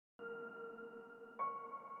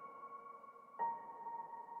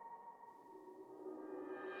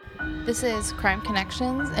This is Crime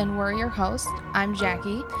Connections, and we're your hosts. I'm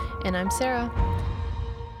Jackie. And I'm Sarah.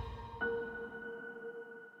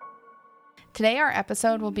 Today our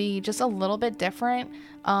episode will be just a little bit different.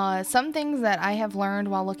 Some things that I have learned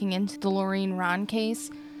while looking into the Loreen Ron case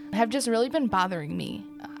have just really been bothering me.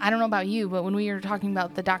 I don't know about you, but when we were talking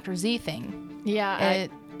about the Dr. Z thing. Yeah,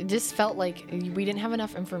 it just felt like we didn't have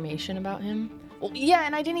enough information about him. Well, yeah,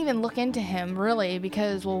 and I didn't even look into him, really,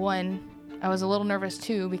 because, well, one, I was a little nervous,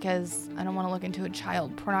 too, because I don't want to look into a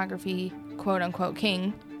child pornography, quote-unquote,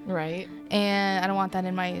 king. Right. And I don't want that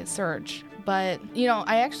in my search. But,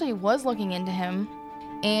 I actually was looking into him,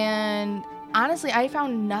 and honestly, I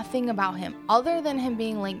found nothing about him other than him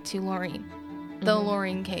being linked to Loreen, the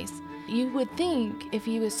Loreen case. You would think if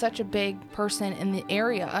he was such a big person in the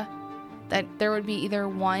area that there would be either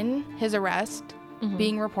one, his arrest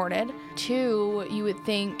being reported, two, you would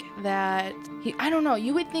think that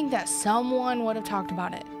you would think that someone would have talked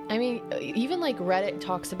about it. I mean, even like Reddit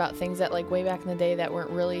talks about things that like way back in the day that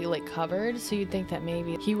weren't really like covered. So you'd think that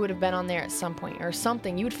maybe he would have been on there at some point or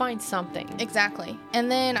something. You would find something. Exactly.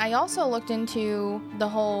 And then I also looked into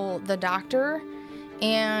the doctor,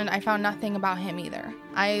 and I found nothing about him either.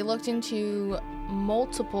 I looked into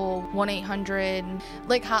multiple 1-800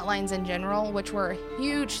 like hotlines in general, which were a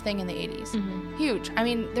huge thing in the 80s. Huge. I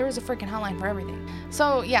mean, there was a freaking hotline for everything.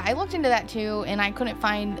 So yeah, I looked into that too, and I couldn't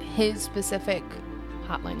find his specific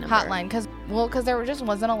hotline because there just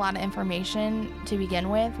wasn't a lot of information to begin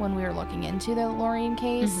with when we were looking into the Loreen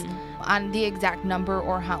case on the exact number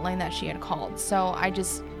or hotline that she had called. So I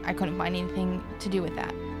couldn't find anything to do with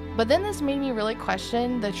that. But then this made me really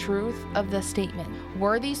question the truth of the statement.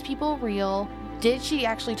 Were these people real? Did she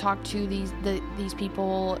actually talk to these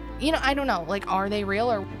people? I don't know. Like, are they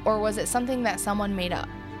real or was it something that someone made up?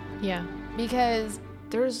 Yeah. Because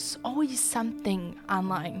there's always something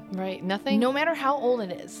online. Right. Nothing. No matter how old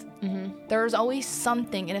it is. There's always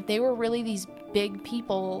something. And if they were really these big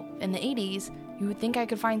people in the 80s, you would think I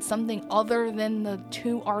could find something other than the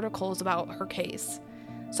 2 articles about her case.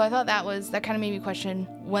 So I thought that kind of made me question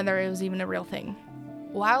whether it was even a real thing.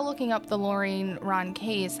 While looking up the Loreen Ron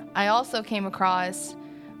case, I also came across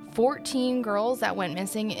 14 girls that went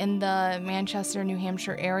missing in the Manchester, New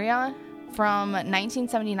Hampshire area from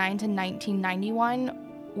 1979 to 1991,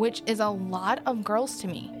 which is a lot of girls to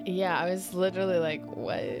me. Yeah, I was literally like,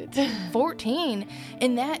 what? 14,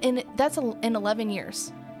 and that's in 11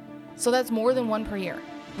 years. So that's more than 1 per year.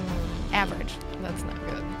 Average. That's not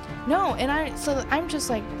good. No, and I'm just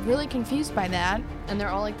like really confused by that. And they're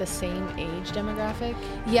all like the same age demographic?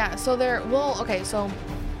 Yeah, so so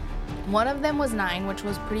one of them was 9, which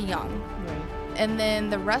was pretty young. Right. And then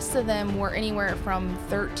the rest of them were anywhere from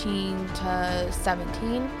 13 to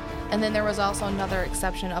 17. And then there was also another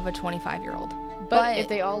exception of a 25-year-old. But if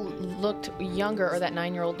they all looked younger or that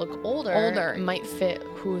 9-year-old looked older, it might fit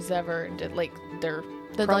who's ever did like their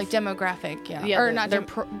like demographic, yeah. Or not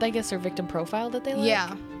I guess their victim profile that they like.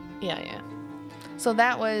 Yeah. Yeah. So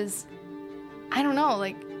that was, I don't know,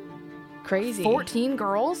 like crazy. 14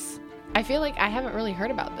 girls? I feel like I haven't really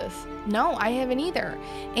heard about this. No, I haven't either.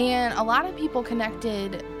 And a lot of people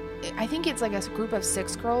connected, I think it's like a group of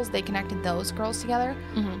 6 girls, they connected those girls together.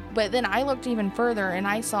 But then I looked even further and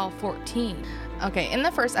I saw 14. Okay, in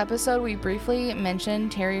the first episode, we briefly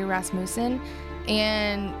mentioned Terry Rasmussen,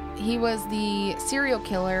 and he was the serial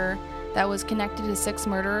killer that was connected to 6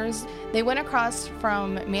 murderers. They went across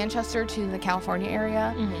from Manchester to the California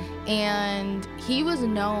area, and he was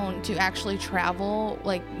known to actually travel.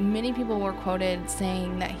 Like, many people were quoted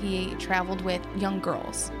saying that he traveled with young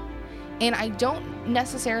girls. And I don't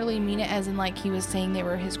necessarily mean it as in like he was saying they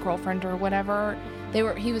were his girlfriend or whatever.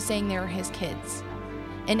 He was saying they were his kids.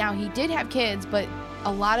 And now he did have kids, but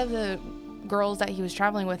a lot of the girls that he was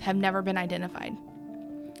traveling with have never been identified.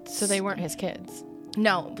 So they weren't his kids?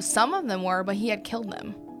 No, some of them were, but he had killed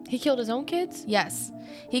them. He killed his own kids? Yes.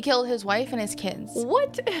 He killed his wife and his kids.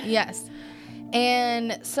 What? Yes.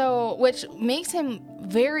 And so, which makes him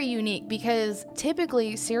very unique because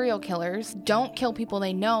typically serial killers don't kill people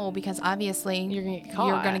they know because obviously you're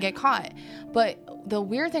going to get caught. But the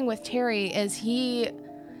weird thing with Terry is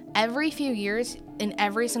every few years in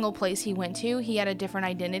every single place he went to, he had a different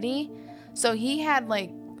identity. So he had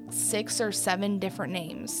like 6 or 7 different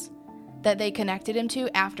names that they connected him to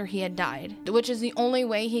after he had died, which is the only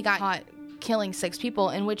way he got caught killing 6 people,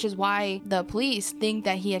 and which is why the police think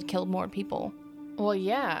that he had killed more people. Well,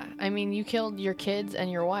 yeah. I mean, you killed your kids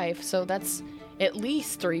and your wife, so that's at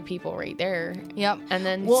least 3 people right there. Yep. And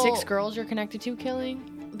then 6 girls you're connected to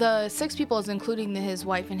killing? The 6 people is including his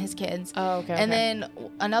wife and his kids. Oh, okay. And then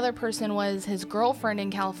another person was his girlfriend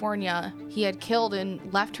in California. He had killed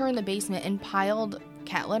and left her in the basement and piled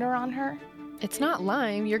cat litter on her. It's not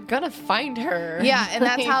Lyme. You're gonna find her. Yeah, and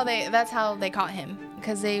that's how they caught him,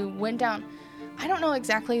 because they went down. I don't know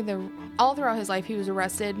exactly all throughout his life he was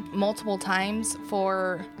arrested multiple times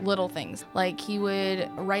for little things. Like he would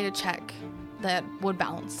write a check that would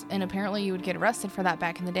bounce, and apparently you would get arrested for that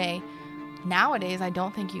back in the day. Nowadays, I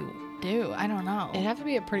don't think you do. I don't know. It'd have to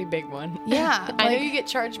be a pretty big one. Yeah. I know you get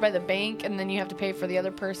charged by the bank and then you have to pay for the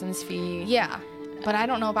other person's fee. Yeah, but I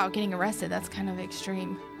don't know about getting arrested. That's kind of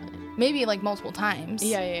extreme. Maybe like multiple times.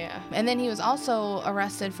 Yeah. And then he was also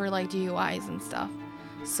arrested for like DUIs and stuff.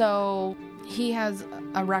 So he has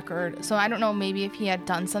a record. So I don't know, maybe if he had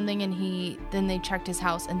done something and then they checked his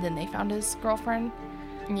house and then they found his girlfriend.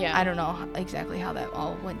 Yeah. I don't know exactly how that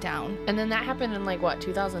all went down. And then that happened in like what,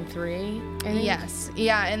 2003? I think? Yes.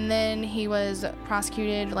 Yeah, and then he was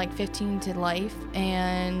prosecuted like 15 to life,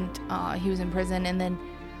 and he was in prison, and then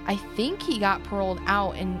I think he got paroled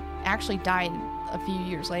out and actually died a few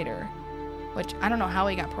years later, which I don't know how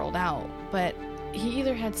he got paroled out, but he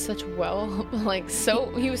either had such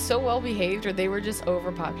he was so well behaved, or they were just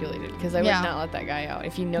overpopulated, because I would not let that guy out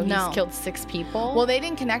if you know he's killed 6 people. Well, they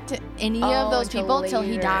didn't connect to any of those people till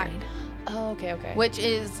he died. Oh, okay. Which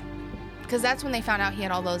is because that's when they found out he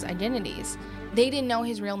had all those identities. They didn't know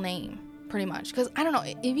his real name, pretty much, because I don't know,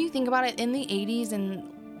 if you think about it, in the 80s and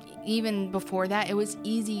even before that, it was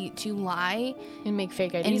easy to lie and make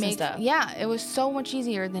fake IDs and stuff. Yeah, it was so much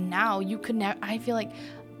easier than now. You could never. I feel like,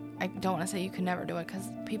 I don't want to say you could never do it, because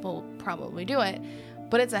people probably do it,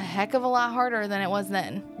 but it's a heck of a lot harder than it was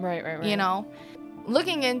then. Right. You know?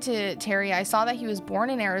 Looking into Terry, I saw that he was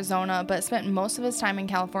born in Arizona, but spent most of his time in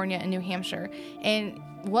California and New Hampshire. And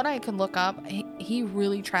what I could look up, he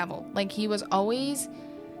really traveled. Like, he was always,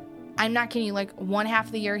 I'm not kidding you, like, one half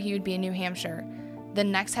of the year he would be in New Hampshire. The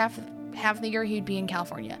next half of the year he'd be in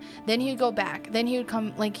California. Then he'd go back. Then he would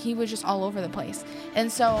come, like, he was just all over the place. And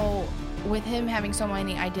so with him having so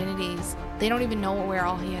many identities, they don't even know where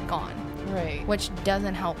all he had gone. Right. Which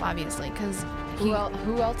doesn't help, obviously, because who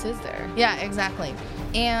else is there? Yeah, exactly.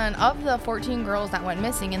 And of the 14 girls that went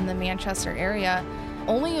missing in the Manchester area,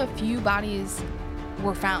 only a few bodies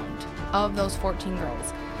were found of those 14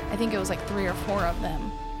 girls. I think it was like 3 or 4 of them.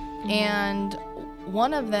 Mm-hmm. And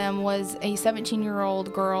one of them was a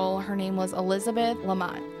 17-year-old girl. Her name was Elizabeth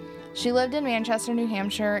Lamont. She lived in Manchester, New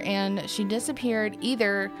Hampshire, and she disappeared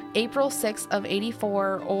either April 6th of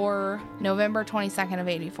 84 or November 22nd of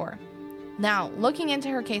 84. Now, looking into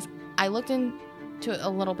her case, I looked into it a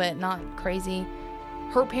little bit, not crazy.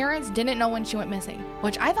 Her parents didn't know when she went missing,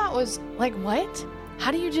 which I thought was like, what? How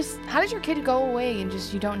does your kid go away and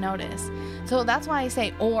just you don't notice? So that's why I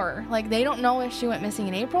say or. Like, they don't know if she went missing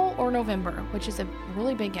in April or November, which is a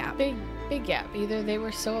really big gap. Big gap. Either they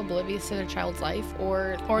were so oblivious to their child's life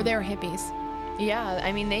or they're hippies. Yeah,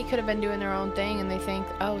 I mean, they could have been doing their own thing and they think,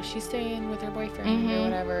 oh, she's staying with her boyfriend or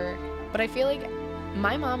whatever. But I feel like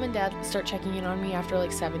my mom and dad start checking in on me after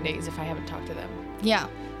like 7 days if I haven't talked to them. Yeah.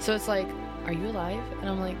 So it's like, are you alive? And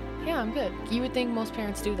I'm like, yeah, I'm good. You would think most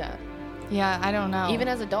parents do that. Yeah, I don't know. Even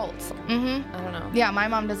as adults. Mm-hmm. I don't know. Yeah, my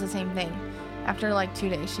mom does the same thing. After like 2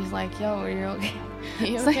 days, she's like, yo, are you okay?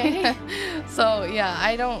 You okay? So,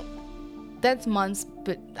 yeah, that's months,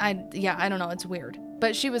 but I don't know. It's weird.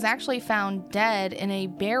 But she was actually found dead in a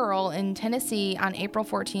barrel in Tennessee on April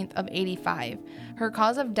 14th of 85. Her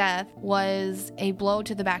cause of death was a blow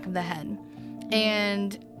to the back of the head.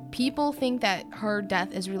 And people think that her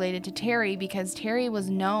death is related to Terry because Terry was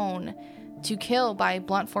known to kill by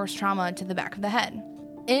blunt force trauma to the back of the head.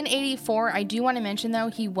 In 84, I do want to mention, though,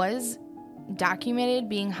 he was documented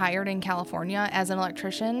being hired in California as an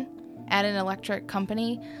electrician at an electric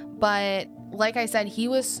company. But like I said, he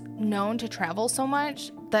was known to travel so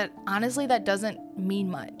much that honestly that doesn't mean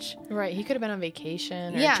much. Right. He could have been on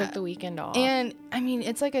vacation or took the weekend off. And I mean,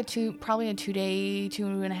 it's like probably a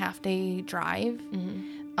 2.5 day drive.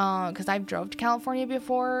 Because I've drove to California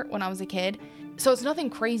before when I was a kid. So it's nothing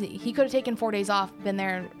crazy. He could have taken 4 days off, been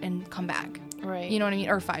there, and come back. Right. You know what I mean?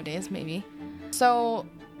 Or 5 days, maybe. So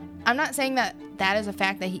I'm not saying that is a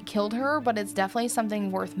fact that he killed her, but it's definitely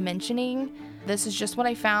something worth mentioning. This is just what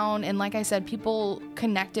I found. And like I said, people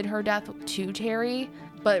connected her death to Terry,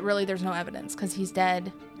 but really there's no evidence because he's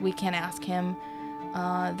dead. We can't ask him,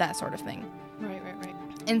 that sort of thing. Right.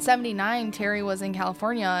 In 79, Terry was in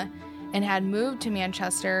California and had moved to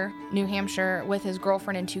Manchester, New Hampshire, with his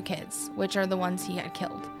girlfriend and 2 kids, which are the ones he had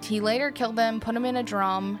killed. He later killed them, put them in a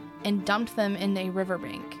drum, and dumped them in a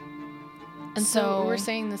riverbank. And so we're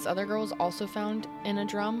saying this other girl was also found in a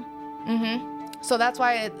drum? Mm-hmm. So that's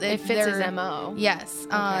why it fits his MO. Yes.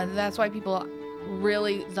 Okay. That's why people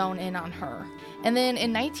really zone in on her. And then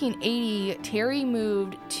in 1980, Terry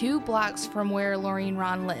moved 2 blocks from where Lorraine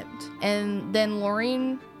Ron lived. And then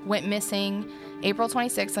Lorraine went missing April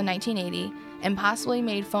 26th of 1980 and possibly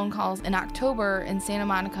made phone calls in October in Santa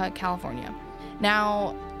Monica, California.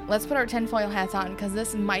 Now, let's put our tinfoil hats on because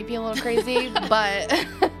this might be a little crazy, but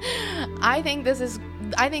I think this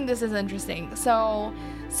is interesting. So,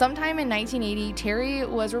 sometime in 1980, Terry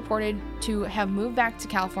was reported to have moved back to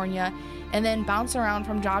California and then bounced around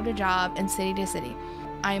from job to job and city to city.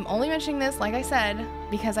 I'm only mentioning this, like I said,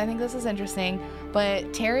 because I think this is interesting,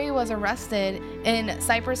 but Terry was arrested in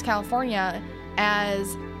Cypress, California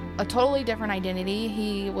as a totally different identity.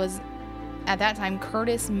 He was, at that time,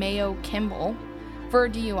 Curtis Mayo Kimball for a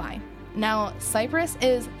DUI. Now, Cypress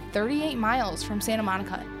is 38 miles from Santa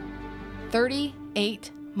Monica.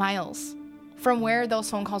 38 miles from where those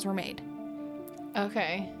phone calls were made.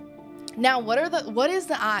 Okay. Now, what is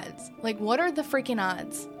the odds? Like, what are the freaking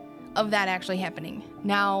odds of that actually happening?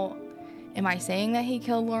 Now, am I saying that he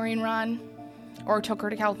killed Lorraine Ron or took her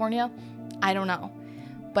to California? I don't know.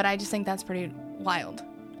 But I just think that's pretty wild.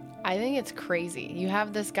 I think it's crazy. You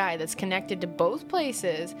have this guy that's connected to both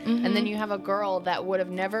places, and then you have a girl that would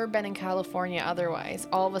have never been in California otherwise,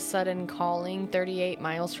 all of a sudden calling 38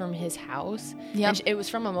 miles from his house. Yep. And it was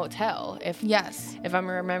from a motel, if I'm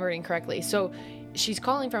remembering correctly. So she's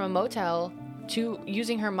calling from a motel to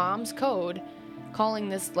using her mom's code, calling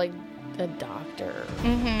this like the doctor.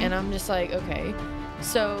 And I'm just like, okay.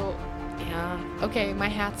 So yeah, okay, my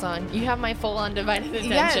hat's on. You have my full undivided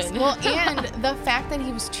attention. Yes, well, and the fact that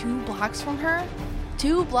he was 2 blocks from her,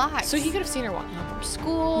 2 blocks. So he could have seen her walking home from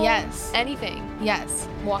school. Yes. Anything. Yes.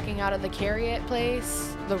 Walking out of the Carriot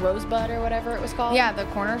place, the Rosebud or whatever it was called. Yeah, the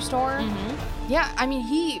corner store. Yeah, I mean,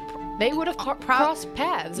 they would have crossed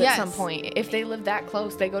paths at some point. If they lived that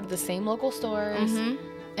close, they go to the same local stores.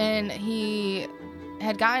 And he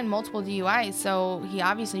had gotten multiple DUIs, so he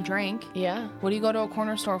obviously drank. Yeah. What do you go to a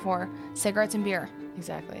corner store for? Cigarettes and beer.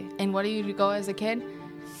 Exactly. And what do you go as a kid?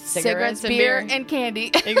 Cigarettes and beer, and candy.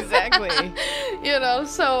 Exactly. You know,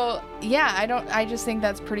 so yeah, I just think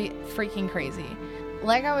that's pretty freaking crazy.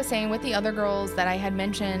 Like I was saying, with the other girls that I had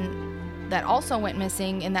mentioned that also went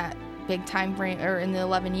missing in that big time frame, or in the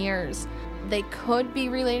 11 years, they could be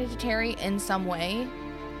related to Terry in some way.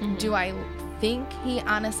 Do I think he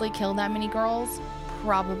honestly killed that many girls?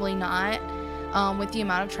 Probably not. With the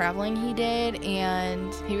amount of traveling he did,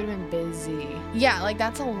 and he would have been busy. Yeah, like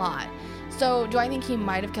that's a lot. So do I think he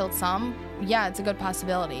might have killed some? Yeah, it's a good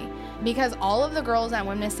possibility. Because all of the girls that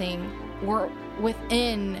went missing were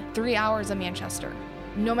within 3 hours of Manchester.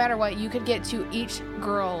 No matter what, you could get to each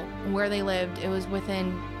girl where they lived. It was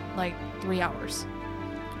within like 3 hours.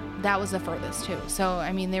 That was the furthest too. So,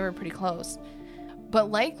 I mean, they were pretty close. But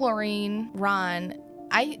like Lorraine Ron,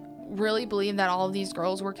 I really believe that all of these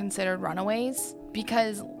girls were considered runaways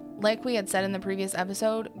because, like we had said in the previous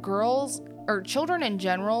episode, girls or children in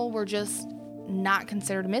general were just not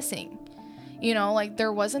considered missing. You know, like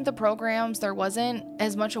there wasn't the programs, there wasn't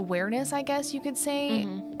as much awareness, I guess you could say,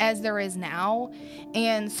 as there is now.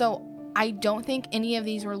 And so I don't think any of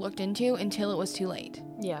these were looked into until it was too late.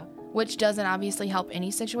 Yeah. Which doesn't obviously help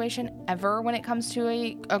any situation ever when it comes to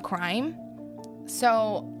a crime.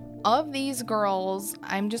 So of these girls,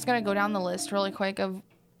 I'm just going to go down the list really quick of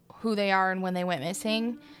who they are and when they went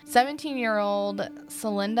missing. 17-year-old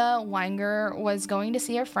Celinda Weinger was going to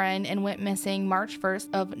see a friend and went missing March 1st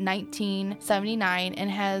of 1979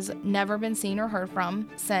 and has never been seen or heard from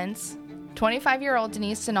since. 25-year-old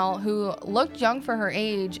Denise Denault, who looked young for her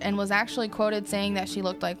age and was actually quoted saying that she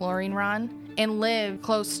looked like Lorraine Ron and lived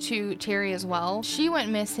close to Terry as well. She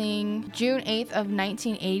went missing June 8th of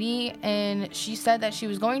 1980, and she said that she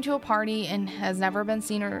was going to a party and has never been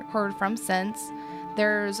seen or heard from since.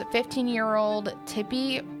 There's 15-year-old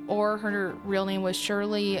Tippy, or her real name was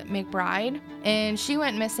Shirley McBride, and she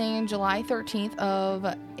went missing July 13th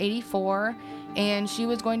of 84, and she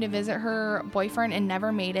was going to visit her boyfriend and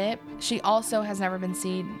never made it. She also has never been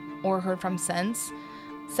seen or heard from since.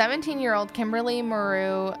 17-year-old Kimberly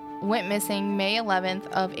Maru went missing May 11th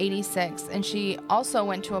of 86, and she also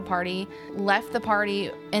went to a party, left the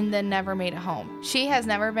party, and then never made it home. She has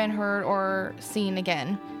never been heard or seen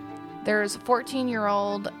again. There's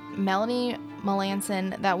 14-year-old Melanie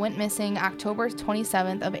Melanson that went missing October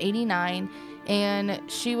 27th of 89, and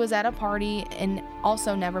she was at a party and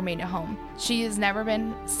also never made it home. She has never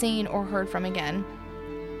been seen or heard from again.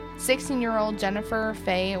 16-year-old Jennifer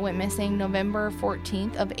Faye went missing November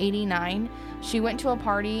 14th of 89. She went to a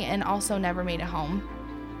party and also never made it home.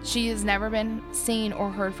 She has never been seen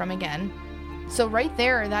or heard from again. So right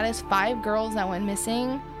there, that is 5 girls that went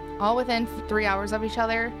missing, all within 3 hours of each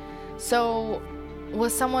other. So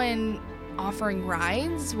was someone offering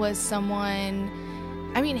rides? Was someone...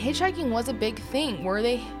 I mean, hitchhiking was a big thing. Were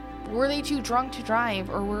they too drunk to drive,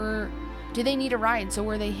 or did they need a ride? So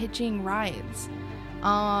were they hitching rides?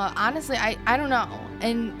 Honestly, I don't know.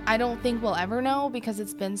 And I don't think we'll ever know because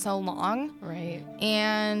it's been so long. Right.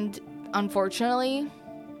 And unfortunately,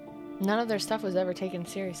 none of their stuff was ever taken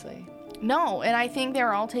seriously. No, and I think they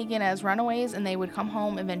were all taken as runaways and they would come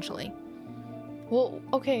home eventually. Well,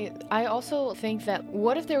 okay, I also think that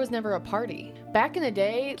what if there was never a party? Back in the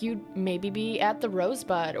day, you'd maybe be at the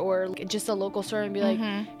Rosebud or just a local store and be like,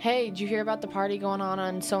 hey, did you hear about the party going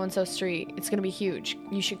on so-and-so street? It's going to be huge.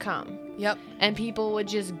 You should come. Yep. And people would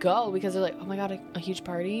just go because they're like, oh my God, a huge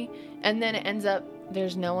party. And then it ends up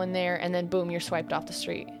there's no one there, and then boom, you're swiped off the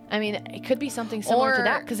street. I mean, it could be something similar to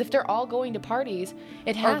that, because if they're all going to parties,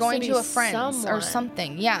 it has going to be to a friend's someone. or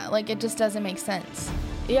something. Yeah, like it just doesn't make sense.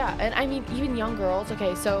 Yeah, and I mean, even young girls,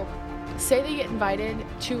 okay, so say they get invited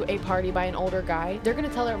to a party by an older guy, they're going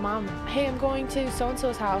to tell their mom, hey, I'm going to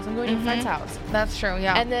so-and-so's house, I'm going to a friend's house. That's true,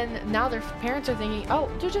 yeah. And then now their parents are thinking, oh,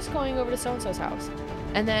 they're just going over to so-and-so's house.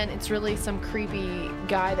 And then it's really some creepy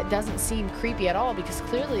guy that doesn't seem creepy at all, because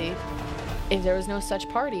clearly, if there was no such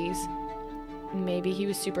parties, maybe he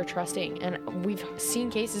was super trusting. And we've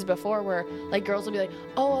seen cases before where, like, girls will be like,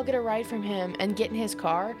 oh, I'll get a ride from him, and get in his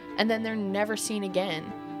car, and then they're never seen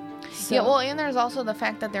again. So, yeah, well, and there's also the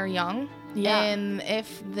fact that they're young. Yeah. And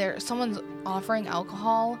if someone's offering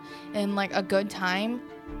alcohol and, like, a good time,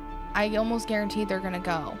 I almost guarantee they're going to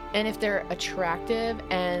go. And if they're attractive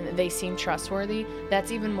and they seem trustworthy,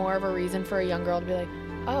 that's even more of a reason for a young girl to be like,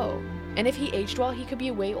 oh. And if he aged well, he could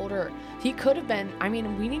be way older. He could have been, I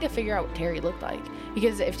mean, we need to figure out what Terry looked like.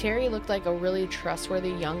 Because if Terry looked like a really trustworthy,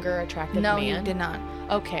 younger, attractive man. No, he did not.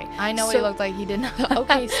 Okay. I know what he looked like. He did not.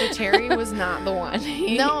 Okay, so Terry was not the one.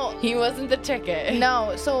 No. He wasn't the ticket.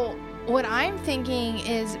 No, so what I'm thinking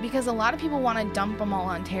is, because a lot of people want to dump them all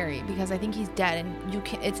on Terry because I think he's dead and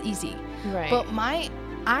it's easy. Right. But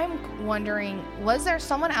I'm wondering, was there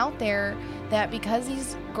someone out there that, because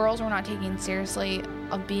these girls were not taken seriously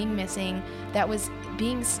of being missing, that was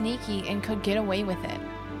being sneaky and could get away with it?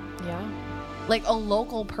 Yeah. Like a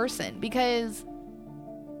local person, because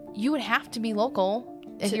you would have to be local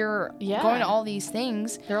if you're going to all these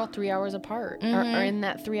things. They're all 3 hours apart, or in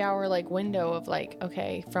that 3 hour like window of like,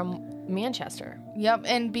 okay, from Manchester. Yep.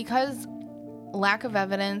 And because lack of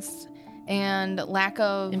evidence and lack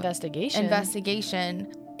of investigation,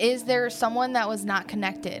 is there someone that was not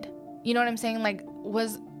connected? You know what I'm saying? Like,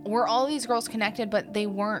 were all these girls connected, but they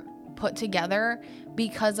weren't put together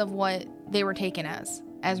because of what they were taken as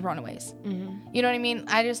runaways? You know what I mean?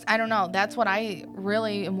 I don't know. That's what I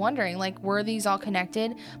really am wondering. Like, were these all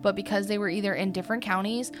connected, but because they were either in different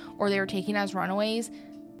counties or they were taken as runaways,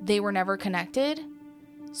 they were never connected?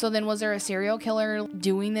 So then was there a serial killer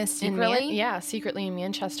doing this secretly? Secretly in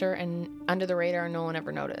Manchester and under the radar, no one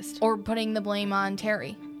ever noticed. Or putting the blame on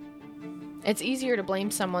Terry. It's easier to blame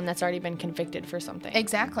someone that's already been convicted for something.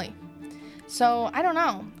 Exactly. So, I don't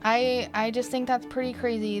know. I just think that's pretty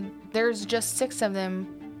crazy. There's just 6 of them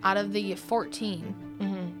out of the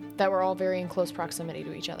 14. That were all very in close proximity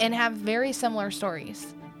to each other. And have very similar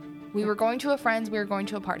stories. We were going to a friend's, we were going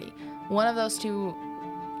to a party. One of those two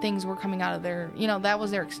things were coming out of their, that was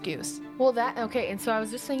their excuse. Well, and so I was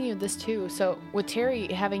just thinking of this too. So with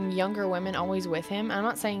Terry having younger women always with him, I'm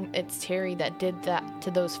not saying it's Terry that did that to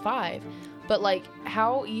those 5, but like,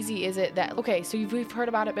 how easy is it that, okay, so we've heard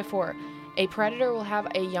about it before. A predator will have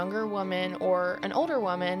a younger woman or an older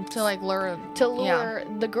woman to like lure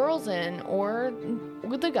the girls in, or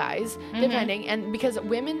with the guys, depending. And because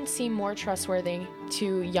women seem more trustworthy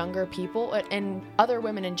to younger people and other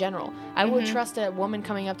women in general. I would trust a woman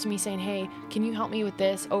coming up to me saying, hey, can you help me with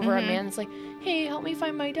this, over a man that's like, hey, help me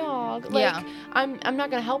find my dog. Like, I'm not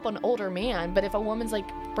going to help an older man, but if a woman's like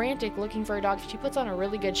frantic looking for a dog, if she puts on a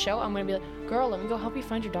really good show, I'm going to be like, girl, let me go help you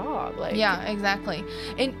find your dog. Like, yeah, exactly.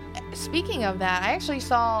 And speaking of that, I actually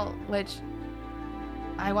saw, which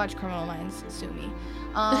I watch Criminal Minds, sue me.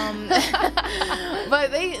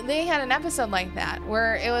 But they had an episode like that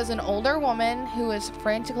where it was an older woman who was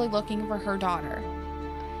frantically looking for her daughter.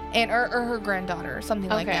 And or her granddaughter or something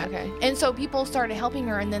like that. Okay. And so people started helping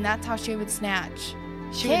her, and then that's how she would snatch.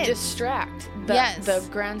 She would distract the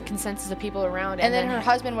grand consensus of people around. And then her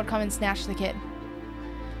husband would come and snatch the kid.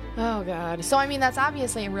 Oh, God. So, I mean, that's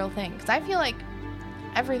obviously a real thing. Because I feel like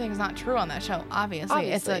everything's not true on that show, obviously.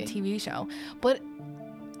 It's a TV show. But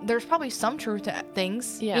there's probably some truth to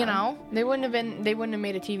things, Yeah. you know? They wouldn't have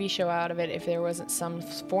made a TV show out of it if there wasn't some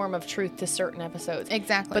form of truth to certain episodes.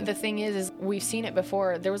 Exactly. But the thing is we've seen it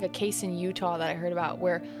before. There was a case in Utah that I heard about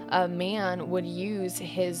where a man would use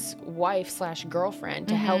his wife/girlfriend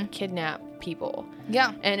to help kidnap people.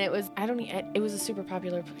 Yeah. And it was a super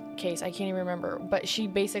popular case. I can't even remember. But she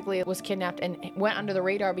basically was kidnapped and went under the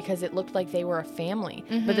radar because it looked like they were a family.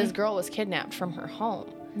 But this girl was kidnapped from her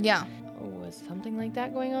home. Yeah. Was something like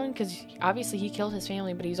that going on? Because obviously he killed his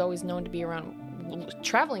family, but he's always known to be around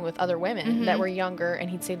traveling with other women that were younger, and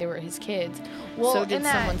he'd say they were his kids. Well, so did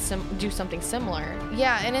someone do something similar?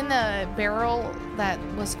 Yeah, and in the barrel that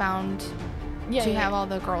was found to have all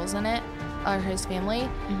the girls in it, or his family,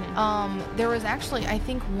 there was actually, I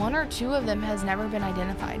think, 1 or 2 of them has never been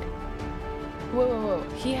identified. Whoa.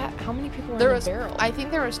 How many people were in the barrel? I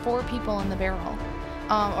think there was 4 people in the barrel.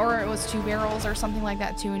 Or it was 2 barrels or something like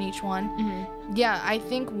that, 2 in each one. Yeah, I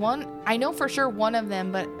think I know for sure 1 of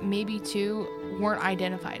them, but maybe 2 weren't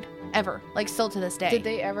identified ever, like still to this day. Did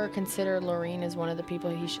they ever consider Lorene as one of the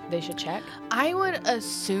people they should check? I would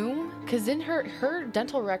assume, because then her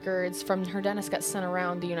dental records from her dentist got sent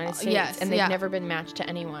around the United States, and they've never been matched to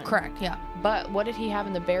anyone. Correct, yeah. But what did he have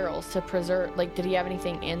in the barrels to preserve? Like, did he have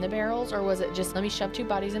anything in the barrels, or was it just, let me shove 2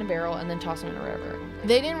 bodies in a barrel and then toss them in a river?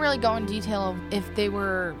 They didn't really go in detail of if they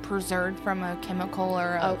were preserved from a chemical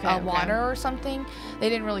or a water or something. They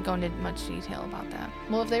didn't really go into much detail about that.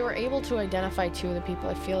 Well, if they were able to identify 2 of the people,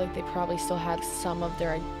 I feel like they probably still had some of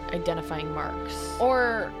their identifying marks.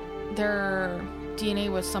 Or their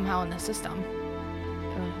DNA was somehow in the system.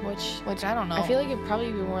 Which I don't know. I feel like it'd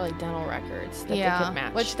probably be more like dental records that they could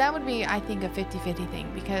match. Which that would be, I think, a 50-50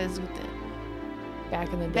 thing, because with the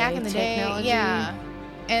back in the day, technology. Yeah.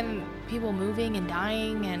 And people moving and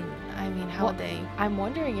dying, and I mean, how would they? I'm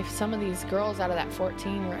wondering if some of these girls out of that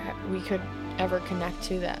 14 we could ever connect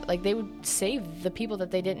to that. Like, they would save the people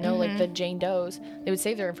that they didn't know, like the Jane Does. They would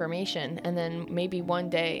save their information, and then maybe one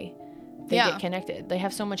day they get connected. They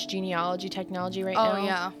have so much genealogy technology right now. Oh,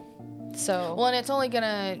 yeah. So. Well, and it's only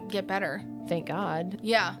gonna get better. Thank God.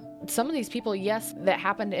 Yeah. Some of these people, yes, that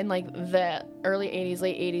happened in like the early 80s,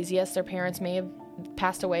 late 80s, yes, their parents may have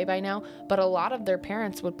passed away by now, but a lot of their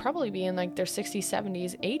parents would probably be in like their 60s,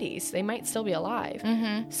 70s, 80s. They might still be alive.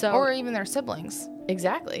 So, or even their siblings.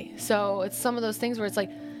 Exactly. So it's some of those things where it's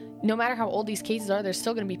like, no matter how old these cases are, there's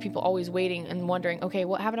still going to be people always waiting and wondering, okay,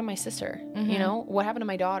 what happened to my sister? You know, what happened to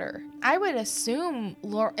my daughter? I would assume,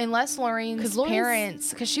 unless Lorene's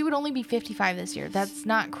parents, because she would only be 55 this year. That's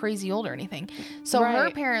not crazy old or anything. So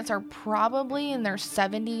her parents are probably in their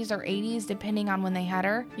 70s or 80s, depending on when they had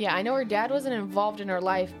her. Yeah, I know her dad wasn't involved in her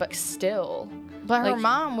life, but still. But her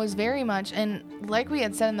mom was very much, and like we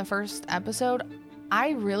had said in the first episode,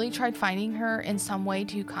 I really tried finding her in some way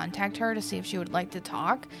to contact her to see if she would like to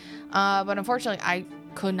talk. But unfortunately, I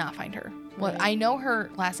could not find her. Well, I know her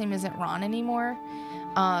last name isn't Ron anymore.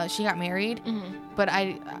 She got married, but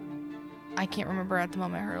I can't remember at the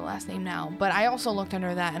moment her last name now. But I also looked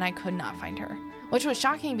under that, and I could not find her, which was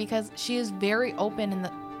shocking because she is very open in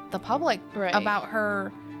the public about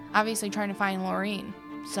her obviously trying to find Lorene.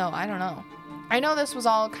 So I don't know. I know this was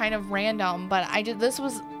all kind of random, but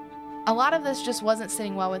a lot of this just wasn't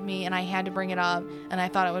sitting well with me, and I had to bring it up, and I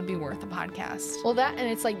thought it would be worth a podcast. Well, and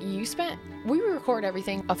it's like we record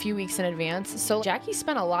everything a few weeks in advance, so Jackie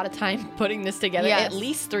spent a lot of time putting this together, at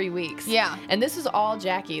least 3 weeks. Yeah. And this is all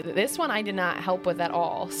Jackie. This one I did not help with at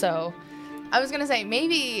all, so. I was going to say,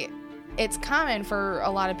 maybe it's common for a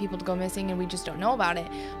lot of people to go missing and we just don't know about it,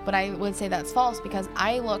 but I would say that's false because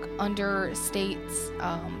I look under states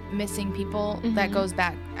missing people that goes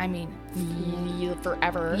back, I mean,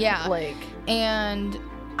 forever. Yeah. And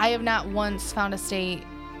I have not once found a state,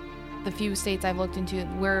 the few states I've looked into,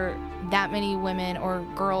 where that many women or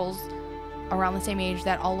girls around the same age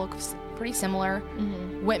that all look pretty similar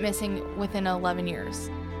went missing within 11 years,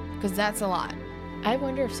 because that's a lot. I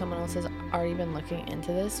wonder if someone else has already been looking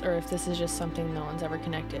into this, or if this is just something no one's ever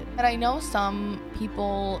connected. But I know some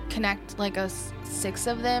people connect like 6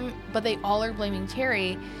 of them, but they all are blaming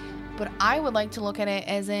Terry. But I would like to look at it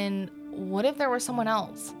as in, what if there was someone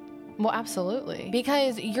else? Well, absolutely.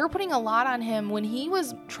 Because you're putting a lot on him. When he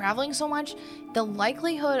was traveling so much, the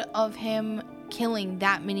likelihood of him killing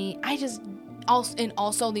that many, and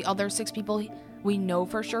also the other 6 people we know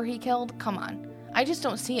for sure he killed, come on. I just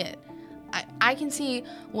don't see it. I can see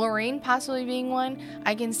Lorene possibly being one.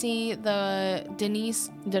 I can see the Denise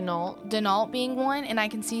Denault being one, and I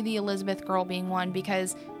can see the Elizabeth girl being one,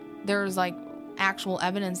 because there's like actual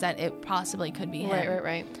evidence that it possibly could be him.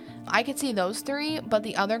 Right. I could see those 3, but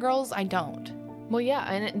the other girls, I don't. Well,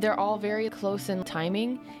 yeah, and they're all very close in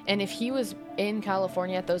timing. And if he was in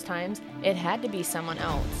California at those times, it had to be someone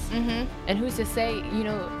else. Mm-hmm. And who's to say, you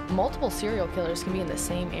know, multiple serial killers can be in the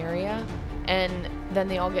same area, and then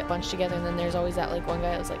they all get bunched together, and then there's always that, like, one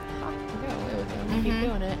guy that's like, I got away with it, I'm gonna keep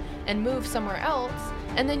doing it, and move somewhere else.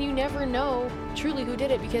 And then you never know truly who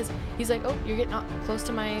did it, because he's like, oh, you're getting close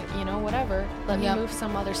to my, you know, whatever. Let me move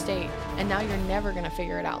some other state. And now you're never going to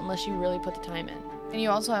figure it out unless you really put the time in. And you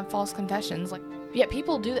also have false confessions. Like, yeah,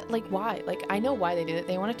 people do that. Like, why? Like, I know why they do it.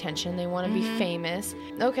 They want attention. They want to be famous.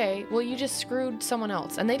 Okay, well, you just screwed someone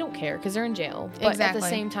else. And they don't care because they're in jail. But at the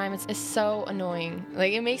same time, it's so annoying.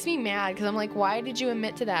 Like, it makes me mad because I'm like, why did you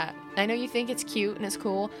admit to that? I know you think it's cute and it's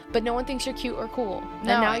cool, but no one thinks you're cute or cool. No. And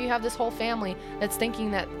now you have this whole family that's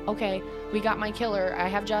thinking that, okay, we got my killer, I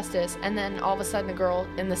have justice, and then all of a sudden a girl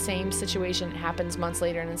in the same situation happens months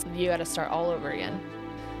later, and it's, you got to start all over again.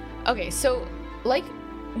 Okay, so like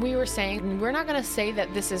we were saying, we're not going to say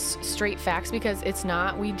that this is straight facts because it's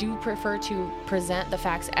not. We do prefer to present the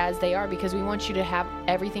facts as they are because we want you to have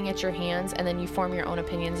everything at your hands, and then you form your own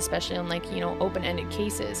opinions, especially on, like, you know, open-ended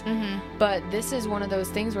cases. But this is one of those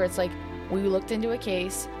things where it's like, we looked into a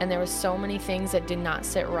case and there was so many things that did not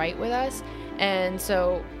sit right with us. And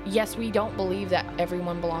so, yes, we don't believe that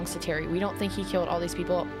everyone belongs to Terry. We don't think he killed all these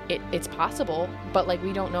people. It's possible, but, like,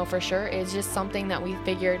 we don't know for sure. It's just something that we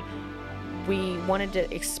figured we wanted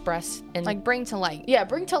to express and, like, bring to light. Yeah,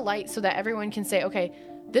 bring to light so that everyone can say, okay,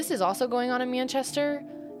 this is also going on in Manchester,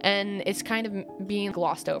 and it's kind of being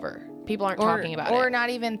glossed over. People aren't talking about it. Or not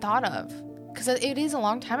even thought of. Because it is a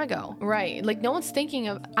long time ago. Right. Like, no one's thinking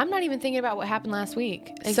of... I'm not even thinking about what happened last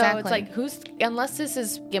week. Exactly. So it's like, unless this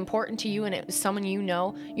is important to you and it was someone you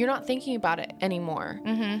know, you're not thinking about it anymore.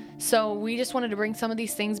 So we just wanted to bring some of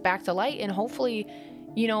these things back to light, and hopefully,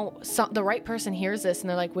 you know, the right person hears this and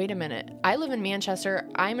they're like, wait a minute, I live in Manchester,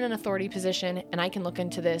 I'm in an authority position, and I can look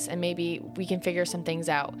into this and maybe we can figure some things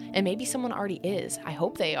out. And maybe someone already is. I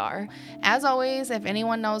hope they are. As always, if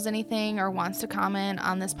anyone knows anything or wants to comment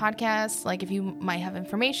on this podcast, like if you might have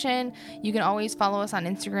information, you can always follow us on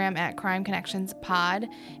Instagram at Crime Connections Pod,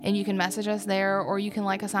 and you can message us there, or you can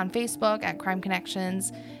like us on Facebook at Crime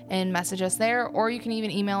Connections and message us there, or you can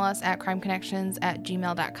even email us at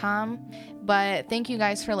crimeconnections@gmail.com. But thank you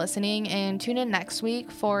guys for listening, and tune in next week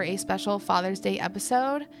for a special Father's Day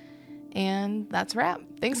episode. And that's a wrap.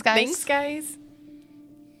 Thanks, guys. Thanks, guys.